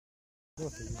पकड़ा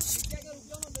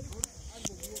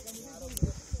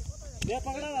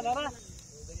वाला ना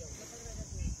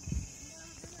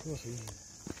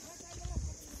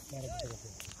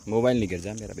मोबाइल नहीं गिर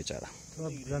जा मेरा बेचारा। तो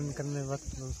अब रन करने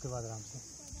वक्त उसके बाद आराम से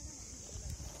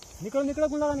निकलो निकलो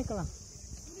गुंडा निकला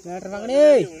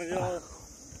पकड़े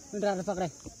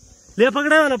ले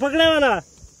पकड़े वाला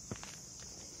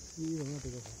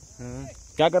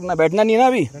क्या करना, बैठना नहीं है ना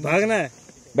अभी, भागना है।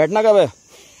 बैठना कब है?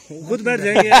 खुद बैठ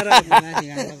जाएंगे यार।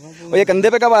 और ये कंधे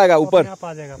पे कब आएगा ऊपर? आप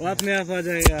आ जाएगा, अपने आप आ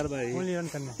जाएगा यार भाई। ओनली रन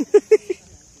करना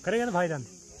करेगा ना भाईजान।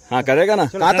 हाँ करेगा ना।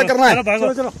 कहाँ तक करना है?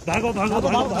 भागो चलो भागो भागो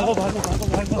भागो भागो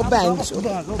भागो बैंक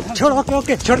छोड़। ओके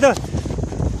ओके छोड़ दो।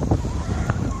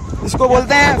 इसको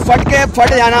बोलते हैं फट के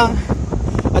फट जाना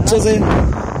अच्छे से।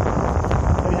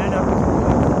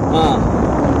 हाँ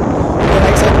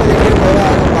राइट साइड पे देखिए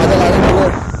बादल आ रहे हैं।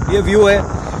 ये व्यू है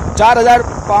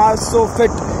 4500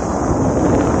 feet.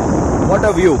 What a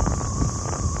view,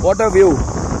 what a view.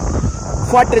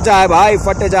 फट जाए भाई,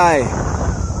 फट जाए।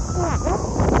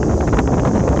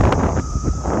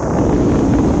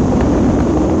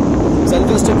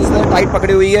 सेल्फी स्टिक इसने टाइट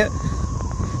पकड़ी हुई है,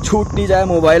 छूट नहीं जाए।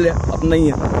 मोबाइल है अपना ही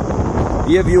है।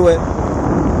 ये व्यू है।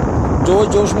 जोश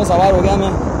जोश में सवार हो गया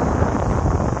मैं,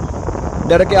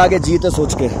 डर के आगे जीत है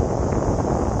सोच के,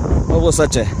 और वो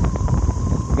सच है।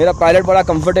 मेरा पायलट बड़ा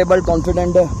कंफर्टेबल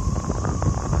कॉन्फिडेंट है।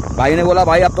 भाई ने बोला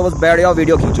भाई आप तो बस बैठ जाओ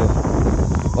वीडियो खींचो,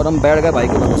 और हम बैठ गए भाई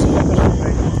के भरोसे।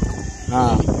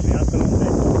 हाँ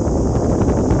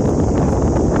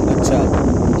अच्छा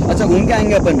अच्छा, घूम के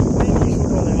आएंगे अपन।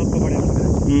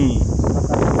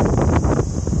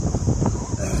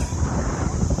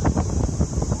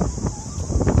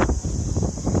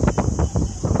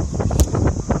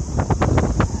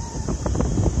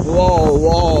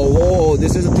 Whoa,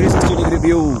 this is a 360-degree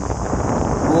view.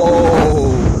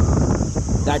 Whoa,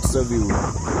 that's a view.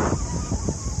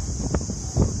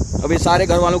 अभी सारे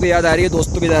घर वालों की याद आ रही है,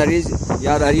 दोस्तों की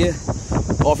याद आ रही है,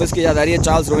 ऑफिस की याद आ रही है,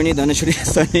 चार्ल्स, रोहिणी, धनश्री,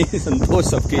 सनी, संतोष,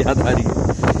 सबकी याद आ रही है।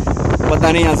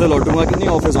 पता नहीं यहाँ से लौटूंगा कि नहीं,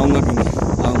 ऑफिस आऊंगा कि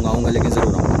नहीं। आऊंगा लेकिन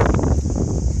जरूर आऊंगा।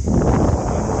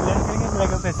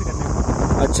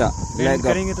 अच्छा लैग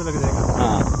करेंगे तो लग जाएगा।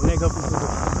 हाँ लैग अप।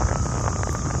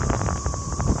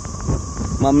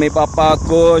 मम्मी पापा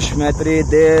कुश, मैत्री,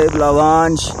 देव,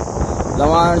 लवांश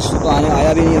तो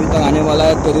आया भी नहीं अभी तक, आने वाला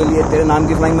है। तेरे लिए, तेरे नाम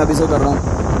की फ्लाइंग मैं अभी से कर रहा हूँ।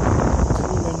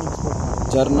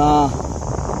 झरना,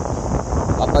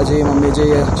 पापा जी, मम्मी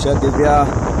जी, अक्षर, दिव्या,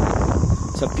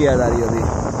 सबकी याद आ रही है अभी।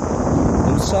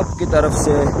 उन सब की तरफ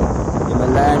से ये मैं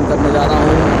लैंड करने जा रहा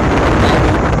हूँ।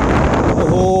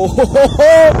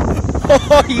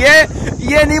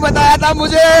 ये नहीं बताया था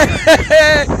मुझे।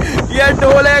 ये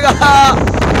डोलेगा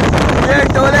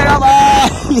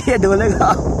भाई, ये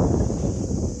डोलेगा।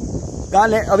 कहाँ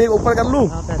ले, अभी ऊपर कर लूं?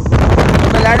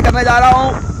 मैं लैंड करने जा रहा हूँ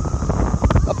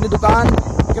अपनी दुकान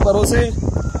के भरोसे।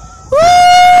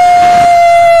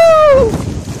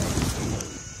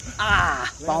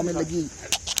 पाँव में लगी।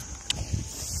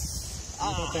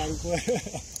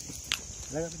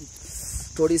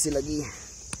 थोड़ी सी लगी।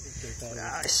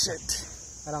 शिट,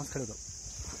 आराम से खड़े दो।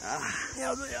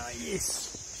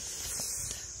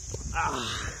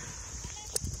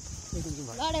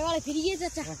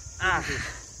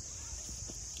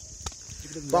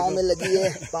 पाँव में लगी है,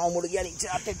 पाँव मुड़ गया नीचे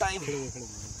आते टाइम।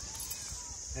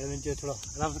 थोड़ा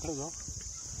आराम से खड़े दो।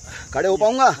 खड़े हो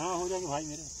पाऊंगा? हाँ हो जाएंगे भाई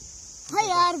मेरे। हाँ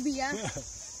यार भैया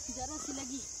जरा सी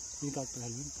लगी। निकाल तो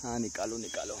हेलमेट। हाँ निकालो।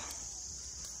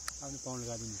 आपने पाँव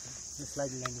लगा दी नीचे।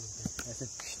 स्लाइड लैंडिंग ऐसे।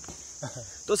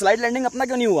 तो स्लाइड लैंडिंग अपना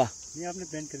क्यों नहीं हुआ? नहीं आपने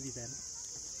बैन कर दी पैर।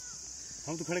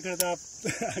 हम तो खड़े तो आप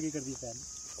आगे कर दी पैर।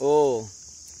 ओ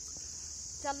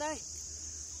चल रहा है।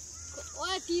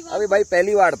 अभी भाई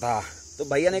पहली बार था तो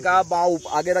भैया ने कहा पाँव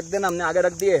आगे रख देना, हमने आगे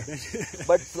रख दिए।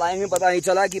 बट फ्लाइंग में पता नहीं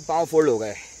चला कि पाँव फोल्ड हो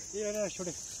गए।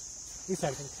 छोटे इस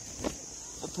साइड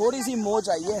तो थोड़ी सी मोच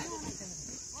आई है,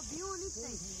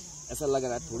 ऐसा लग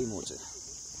रहा है थोड़ी मोच है।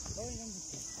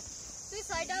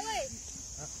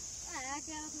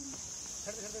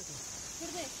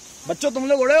 बच्चों तुम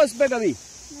लोग उड़े हो उस पे कभी?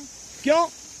 क्यों?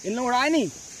 इन लोग उड़ाए नहीं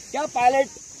क्या? पायलट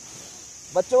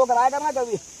बच्चों को कराया करना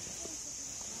कभी।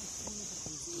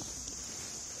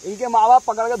 इनके माँ बाप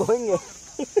पकड़ के धोएंगे।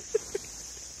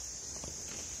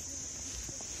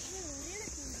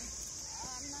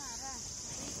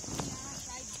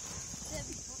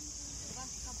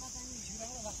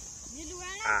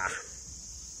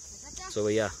 सो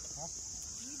भैया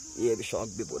ये भी शौक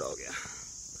भी पूरा हो गया।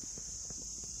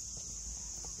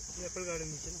 एप्पल गार्डन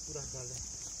नीचे ना पूरा गार्डन।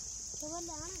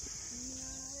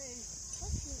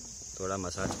 थोड़ा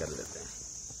मसाज कर लेते हैं,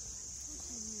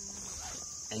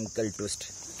 एंकल ट्विस्ट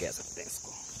कह सकते हैं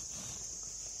इसको।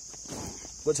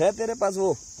 कुछ है तेरे पास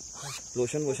वो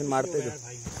लोशन वोशन मारते थे?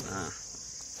 भाई हाँ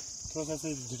थोड़ा सा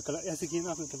ऐसे झटका ऐसे किया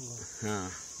ना आपने तब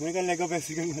हाँ मैंने कहा लेग अप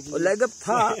ऐसे करना और लेग अप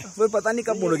था फिर पता नहीं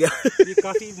कब मुड़ गया। ये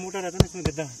काफी मोटा रहता है ना इसमें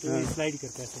गद्दा तो ये स्लाइड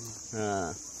करता है ऐसे में। हाँ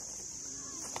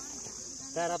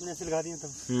टायर आपने ऐसे लगा दिया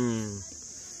तब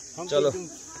हम चलो। तो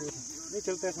नहीं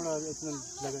चलता है थोड़ा इतना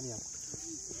लगा नहीं आपको।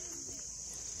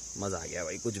 मजा आ गया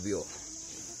भाई कुछ भी हो।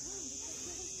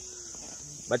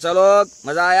 बच्चा लोग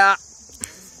मजा आया।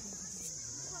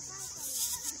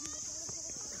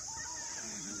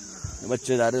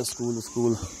 बच्चे जा रहे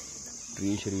स्कूल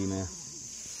ट्री श्री में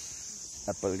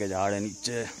एप्पल के झाड़ है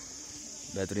नीचे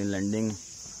बेहतरीन लैंडिंग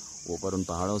ऊपर उन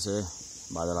पहाड़ों से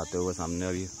बादल आते हुए सामने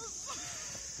अभी।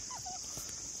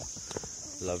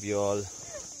 Love you all.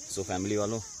 So family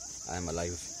वालों I am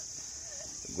alive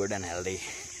good and healthy.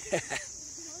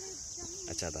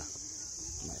 अच्छा था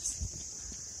नाइस।